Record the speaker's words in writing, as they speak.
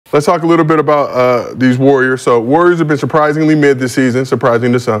Let's talk a little bit about these Warriors. So Warriors have been surprisingly mid this season,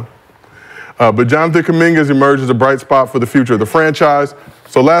 surprising to some. But Jonathan Kuminga has emerged as a bright spot for the future of the franchise.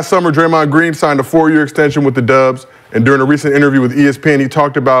 So last summer, Draymond Green signed a 4-year extension with the Dubs. And during a recent interview with ESPN, he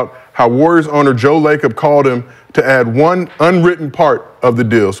talked about how Warriors owner Joe Lacob called him to add one unwritten part of the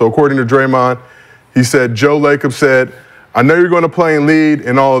deal. So according to Draymond, he said, Joe Lacob said, I know you're going to play and lead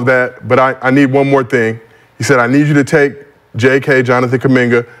and all of that, but I need one more thing. He said, I need you to take JK, Jonathan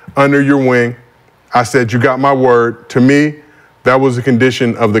Kuminga, under your wing. I said, you got my word. To me, that was a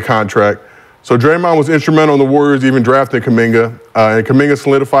condition of the contract. So Draymond was instrumental in the Warriors even drafting Kuminga, and Kuminga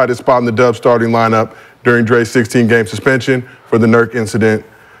solidified his spot in the Dubs starting lineup during Dre's 16-game suspension for the Nurk incident.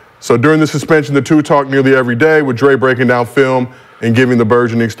 So during the suspension, the two talked nearly every day, with Dre breaking down film and giving the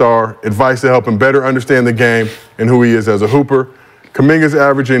burgeoning star advice to help him better understand the game and who he is as a hooper. Kuminga's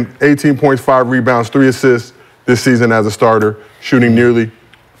averaging 18 points, 5 rebounds, 3 assists this season as a starter, shooting nearly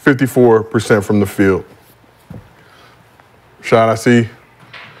 54% from the field. Shad, I see.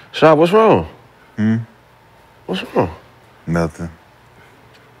 Shad, what's wrong? What's wrong? Nothing.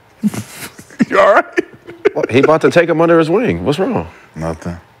 You all right? What, he about to take him under his wing. What's wrong?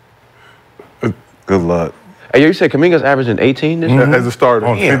 Nothing. Good luck. Hey, you said Kuminga's averaging 18 this year? As a starter.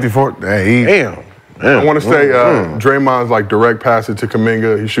 On 54. Damn. I want to say Draymond's like direct pass it to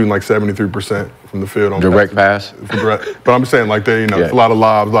Kuminga. He's shooting like 73% from the field. On Direct pass? But I'm saying like there, it's a lot of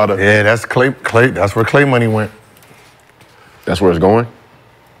lobs, a lot of. Yeah, that's Clay. That's where Clay money went. That's where it's going?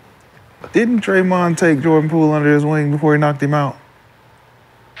 Didn't Draymond take Jordan Poole under his wing before he knocked him out?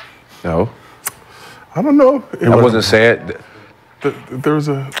 No. I don't know. I wasn't said. There was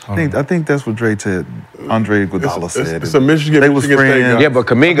a. I think that's what Dre said. Andre Iguodala said. It's a Michigan. They was friends. Yeah, but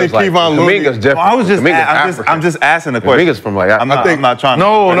Kuminga's like Kuminga's different. I was just. I'm just asking the question. Kuminga's from like. I'm not trying.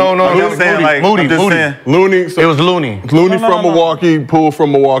 No. I'm just saying like. Moody. Looney. It was Looney. Looney from Milwaukee. Poole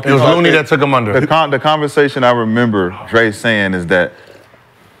from Milwaukee. It was Looney that took him under. The conversation I remember Dre saying is that.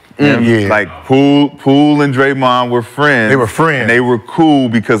 Yeah. Like Poole and Draymond were friends. They were friends. And they were cool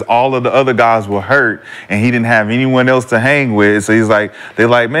because all of the other guys were hurt and he didn't have anyone else to hang with. So he's like, they're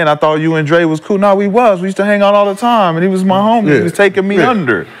like, man, I thought you and Dre was cool. No, we was. We used to hang out all the time and he was my homie. Yeah. He was taking me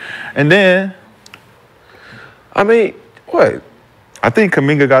under. And then. I mean, what? I think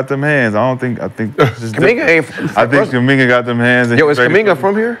Kuminga got them hands. I think Kuminga ain't. I think Kuminga got them hands. And Yo, is Kuminga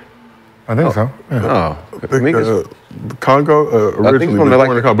from here? I think so. Yeah. Oh, Kuminga's. Congo originally,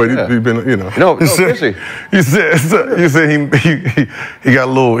 from but he's been, No, seriously. You said he got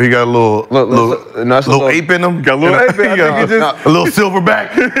a little ape in him. Got a little ape in him. A little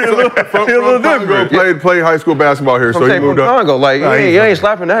silverback. From Congo, played high school basketball here, so he moved up. Congo, like you ain't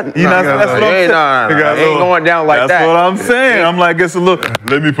slapping that. He ain't going down like that. That's what I'm saying. I'm like, it's a little.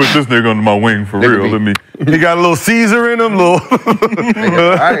 Let me put this nigga under my wing for real. Let me. He got a little Caesar in him, All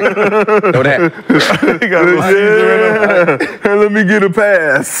right. Know that. He got a little Caesar in him. Let me get a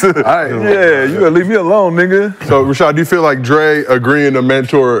pass. All right. Yeah, you gotta leave me alone, nigga. So, Rashad, do you feel like Dre agreeing to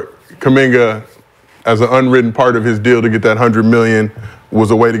mentor Kuminga as an unwritten part of his deal to get that $100 million was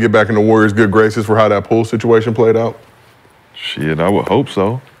a way to get back in the Warriors' good graces for how that Poole situation played out? Shit, I would hope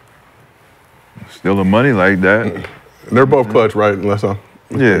so. Stealing money like that. And they're both clutch, right? Unless I'm.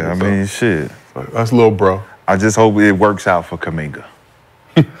 Yeah, I mean, shit. That's little bro. I just hope it works out for Kuminga.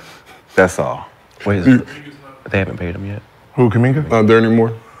 That's all. Wait, they haven't paid him yet? Who, Kuminga? Not there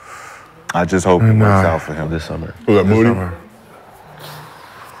anymore? I just hope it works out for him this summer. Who got Moody?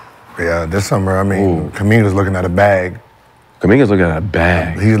 Yeah, this summer, I mean, Kuminga's looking at a bag. Kuminga's looking at a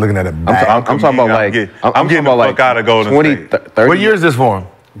bag. He's looking at a bag. I'm talking about like. I'm getting the fuck out of Golden 20, State. 30. What year is this for him?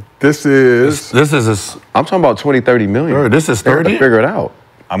 This is. I'm talking about 20, 30 million. Bro, this is third year? Figure it out.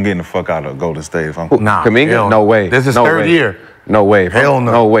 I'm getting the fuck out of Golden State if I'm. Nah, Kuminga? No way. This is no third way. year. No way. Hell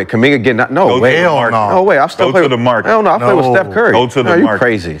no. No way. Kuminga getting out. No Go way. to the market. No way. I still Go play to the market. I don't know. I play with No. Steph Curry. Go to the you market.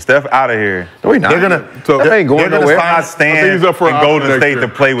 crazy. Steph out of here. No, he not. They're gonna. Steph ain't going they're gonna nowhere. I'm not staying he's up for in an Golden option State next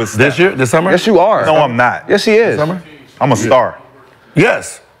to play with Steph. This year? This summer? Yes, you are. No, I'm not. Yes, he is. Summer? I'm a star.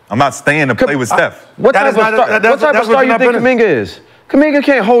 Yes. I'm not staying to play with Steph. What That type is of not- star, that- that's- what type that's of star what you you're think not Kuminga is? Kuminga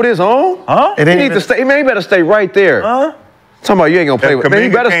can't hold his own. Huh? It He ain't need to stay. Man, he better stay right there. Huh? Talking about you ain't gonna play If with. Man, he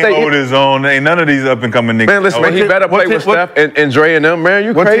Kuminga better can't stay. hold his own. Ain't none of these up and coming niggas. Man, listen, man, he better play with Steph and Dre and them. Man,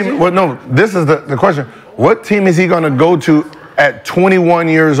 you What crazy? team? What? No, this is the question. What team is he going to go to at 21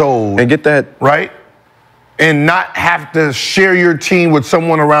 years old? And get that. Right? And not have to share your team with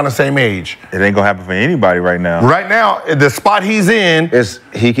someone around the same age. It ain't gonna happen for anybody right now. Right now, the spot he's in,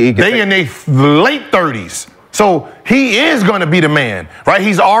 He can they in their late 30s. So he is going to be the man, right?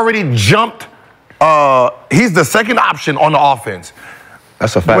 He's already jumped. He's the second option on the offense.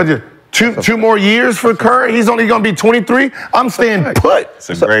 That's a fact. Two more years for Kerr. He's only going to be 23. I'm staying put. It's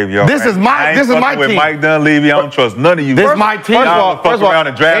a graveyard. This is my team. With Mike Dunleavy, I don't trust none of you. This is my team. Y'all fuck around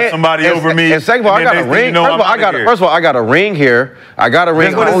and draft somebody over me. And second of all, I got a ring. First of all, I got a ring here. I got a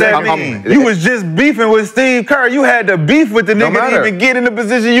ring. What does that mean? You was just beefing with Steve Kerr. You had to beef with the nigga to even get in the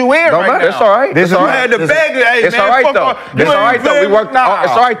position you in right now. It's all right. You had to beg it. It's all right though. It's all right though.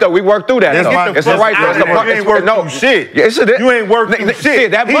 It's all right though. We worked through that. It's all right though. You ain't worked through shit. You ain't worked through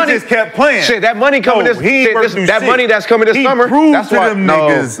shit. That money just kept playing. Shit, that money coming that money that's coming this summer. That's why them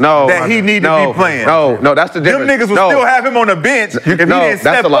niggas that he need to be playing. No, that's the difference. Them niggas will still have him on the bench if he didn't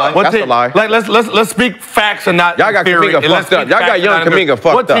step up. That's a lie. Let's speak facts and not y'all got theory. Kuminga fucked up. Y'all got young Kuminga fucked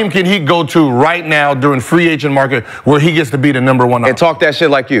up. What team can he go to right now during free agent market where he gets to be the #1 option? And talk that shit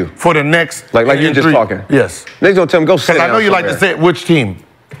like you. For the next like you just talking. Yes. Niggas gonna tell him go sit down. I know you like to say it. Which team?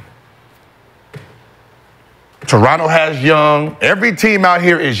 Toronto has young. Every team out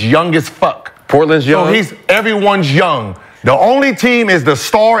here is young as fuck. Portland's young. So everyone's young. The only team is the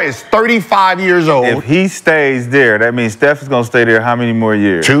star is 35 years old. If he stays there, that means Steph is going to stay there how many more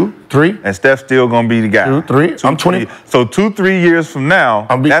years? 2, 3. And Steph's still going to be the guy. 2, 3. I'm 20. So 2-3 years from now,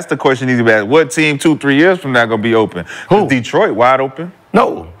 that's the question needs to be asked. What team 2-3 years from now going to be open? Who? Detroit wide open?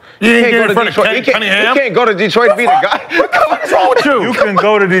 No. You can't go to Detroit. You can't go to Detroit and be the guy. What the fuck is wrong with you? You can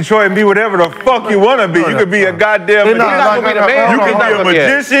go to Detroit and be whatever the fuck you want to be. You could be a goddamn You're not gonna be the man. You can be a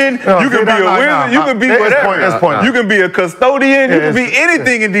magician. You can be a wizard. You can be whatever. You can be a custodian. You can be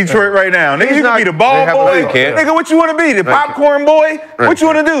anything in Detroit right now. Nigga, you can be the ball boy. Nigga, what you want to be? The popcorn boy? What you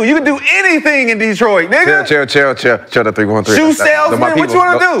want to do? You can do anything in Detroit, nigga. Chill. The 313. Shoe salesman. What you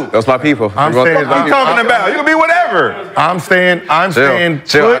want to do? That's my people. I'm talking about. You can be whatever. I'm staying.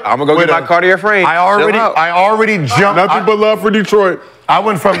 Chill. I'm gonna go get my Cartier frame. I already jumped. Nothing but love for Detroit. I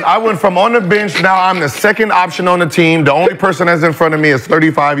went from on the bench. Now I'm the second option on the team. The only person that's in front of me is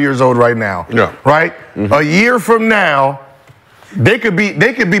 35 years old right now. Yeah. Right. Mm-hmm. A year from now, they could be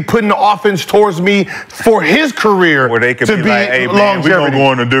putting the offense towards me for his career. Or they could to be like, hey man, we're gonna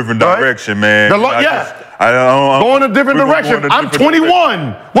go in a different direction, man. Go in a different direction. I'm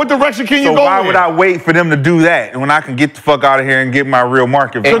 21. What direction can you go in? So why would I wait for them to do that when I can get the fuck out of here and get my real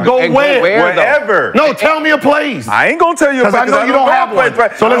market value? To go where? Wherever. No, tell me a place. I ain't gonna tell you a place. Because I know you don't have one.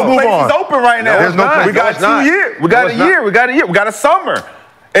 Right. So let's move on. It's open right now. There's no place. We got 2 years. We got a year. We got a summer.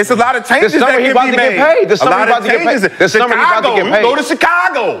 It's a lot of changes that can be made. This summer he about to get paid. This summer he about to get paid. Go to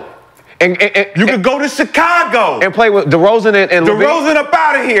Chicago. And you could go to Chicago and play with DeRozan and DeRozan up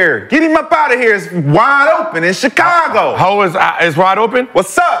out of here. Get him up out of here. It's wide open in Chicago. How is wide open?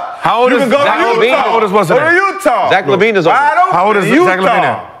 What's up? How old is Zach Levine? How old is what's Go to Utah. Zach Levine is wide open. How old is Zach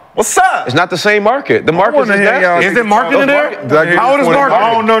Levine? What's up? It's not the same market. The market is that. Is it marketing there? How old is marketing?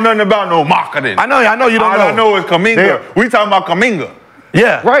 I don't know nothing about no marketing. I know you don't know. All I know is Kuminga. We talking about Kuminga.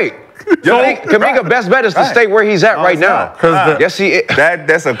 Yeah. Right. Kuminga best bet is to stay where he's at right now. Yes,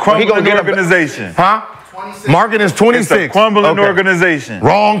 that's a crumbling organization. Huh? Market is 26. It's a crumbling organization.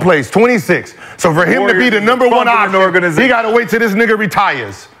 Wrong place, 26. So for him to be the #1 option, he got to wait till this nigga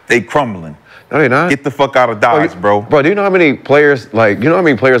retires. They crumbling. No, they're not. Get the fuck out of Dodge, bro. Bro, do you know how many players, want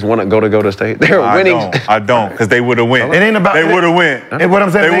to go to state? They're winning. I don't, because they would have went. It ain't about. They would have went. What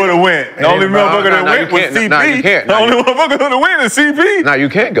I'm saying, they would have went. The only motherfucker that went was CP. No, you can't. The only motherfucker that went is CP. No, you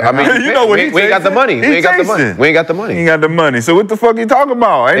can't go. I mean, you know what we ain't got the money. We ain't got the money. We ain't got the money. He ain't got the money. So what the fuck you talking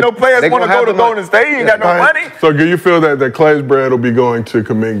about? Ain't no players want to go to Golden State. You ain't got no money. So do you feel that Klay's bread will be going to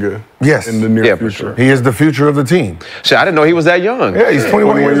Kuminga? Yes. In the near future. For sure. He is the future of the team. Shit, I didn't know he was that young. Yeah, he's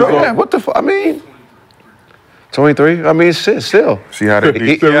 21 years old. Yeah, what the fuck? I mean. 23? I mean, shit, still. See how they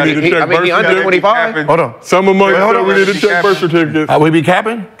he under 25. Hold on. Some of money we need to check birth certificates. We be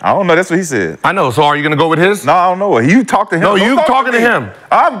capping? I don't know. That's what he said. I know. So are you going to go with his? No, I don't know. You talk to him. No, you talking to him.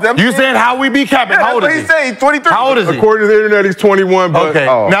 You saying how we be capping? How old is he? That's what he said. 23. How old is he? According to the internet, he's 21. But okay,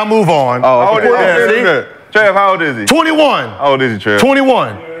 now move on. How old is he? Trev, how old is he? 21. How old is he, Trev?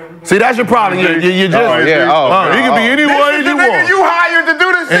 21. See, that's your problem. You just you can be any way you want. You hired to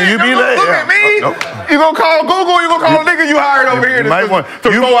do this shit. And you be like, look at me. You gonna call Google? You gonna call a nigga you hired over here to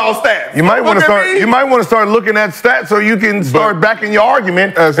throw out stats? You might want to start. You might want to start looking at stats so you can start backing your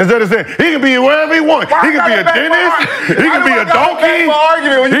argument instead of saying he can be wherever he wants. He can be a dentist. He can be a donkey.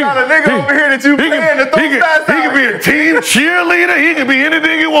 Argument when you got a nigga over here that you paying to throw stats. He can be a team cheerleader. He can be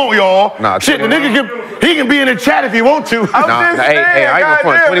anything he want, y'all. Shit, the nigga he can be in the chat if he want to. Hey, I ain't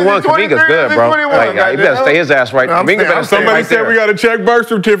gonna front. 21, Kuminga's good, bro. He better stay his ass right. Kuminga better stay right there. Somebody said we gotta check birth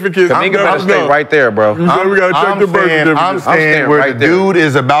certificates. Kuminga better stay right there, bro. We gotta check the birth certificates. I'm staying where the dude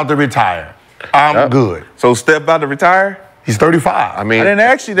is about to retire. I'm good. So Steph about to retire? He's 35. I didn't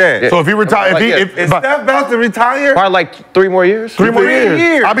ask you that. So if he retires, is Steph about to retire? Probably like 3 more years. 3 more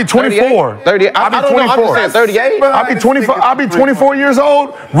years. I'll be 24. 30. I'll be 24. I'm 38. I'll be 24. I'll be 24 years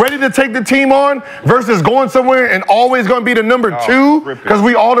old, ready to take the team on, versus going somewhere and always going to be the number 2 because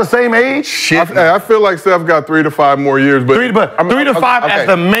we all the same age. Shit. I feel like Steph got 3 to 5 more years, but 3 to 5 as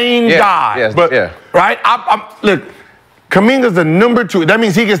the main guy. Yes, but right, look. Kuminga's the number 2. That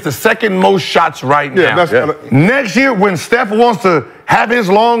means he gets the second most shots right now. Next year, when Steph wants to have his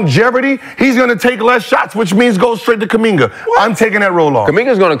longevity, he's going to take less shots, which means go straight to Kuminga. I'm taking that role off.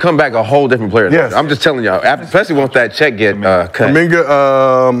 Kuminga's going to come back a whole different player. Yes. I'm just telling y'all, especially once that check get cut.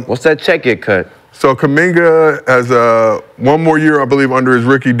 Kuminga, once that check get cut. So Kuminga has 1 more year, I believe, under his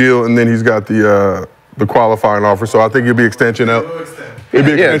rookie deal, and then he's got the qualifying offer. So I think he'll be extension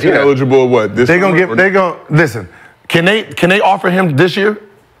eligible. What? This listen. Can they offer him this year?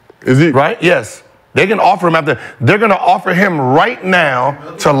 Is he? Right? Yes. They can offer him after. They're going to offer him right now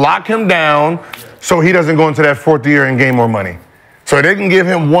to lock him down so he doesn't go into that 4th year and gain more money. So they can give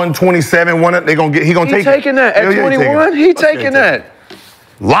him 127. He gonna take it. He taking that at 21. He taking that.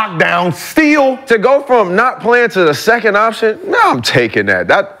 Lockdown, steal. To go from not playing to the second option. No, I'm taking that.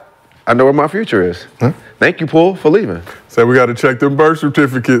 I know where my future is. Huh? Thank you, Paul, for leaving. So we got to check them birth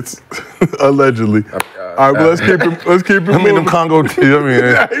certificates, allegedly. All right, well, let's keep it moving. Them Congo, them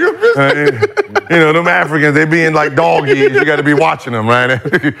Africans, they being like dog years. You got to be watching them, right?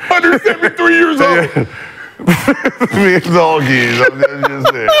 173 years old. Dog years.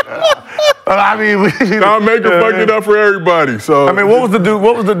 Tom Maker fucked it up for everybody. So what was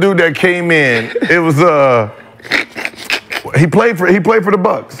the dude that came in? It was he played for the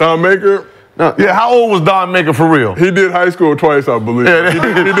Bucks. Tom Maker. No. Yeah, how old was Don Maker for real? He did high school twice, I believe. Yeah, he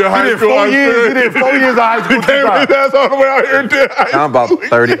did high school. 4 years. He did 4 years of high school. He came with his ass all the way out here and did high school. I'm about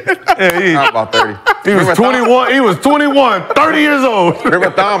 30. I'm about 30. He was 21. He was 21, 30 years old. Remember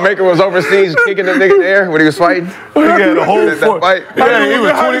Don Maker was overseas kicking the nigga in the air when he was fighting? He had a whole fight. Yeah, he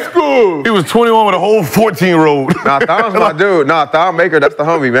was 20 school. He was 21 with a whole 14-year-old. Nah, Thom's my dude. Nah, Thom Maker, that's the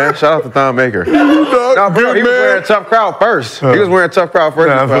homie, man. Shout out to Thom Maker. Nah, bro, he was wearing Tough Crowd first. He was wearing Tough Crowd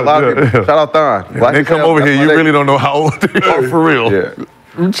first for a lot of people. Shout out Thom. They come over here, you really don't know how old they are for real.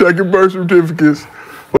 I'm checking birth certificates.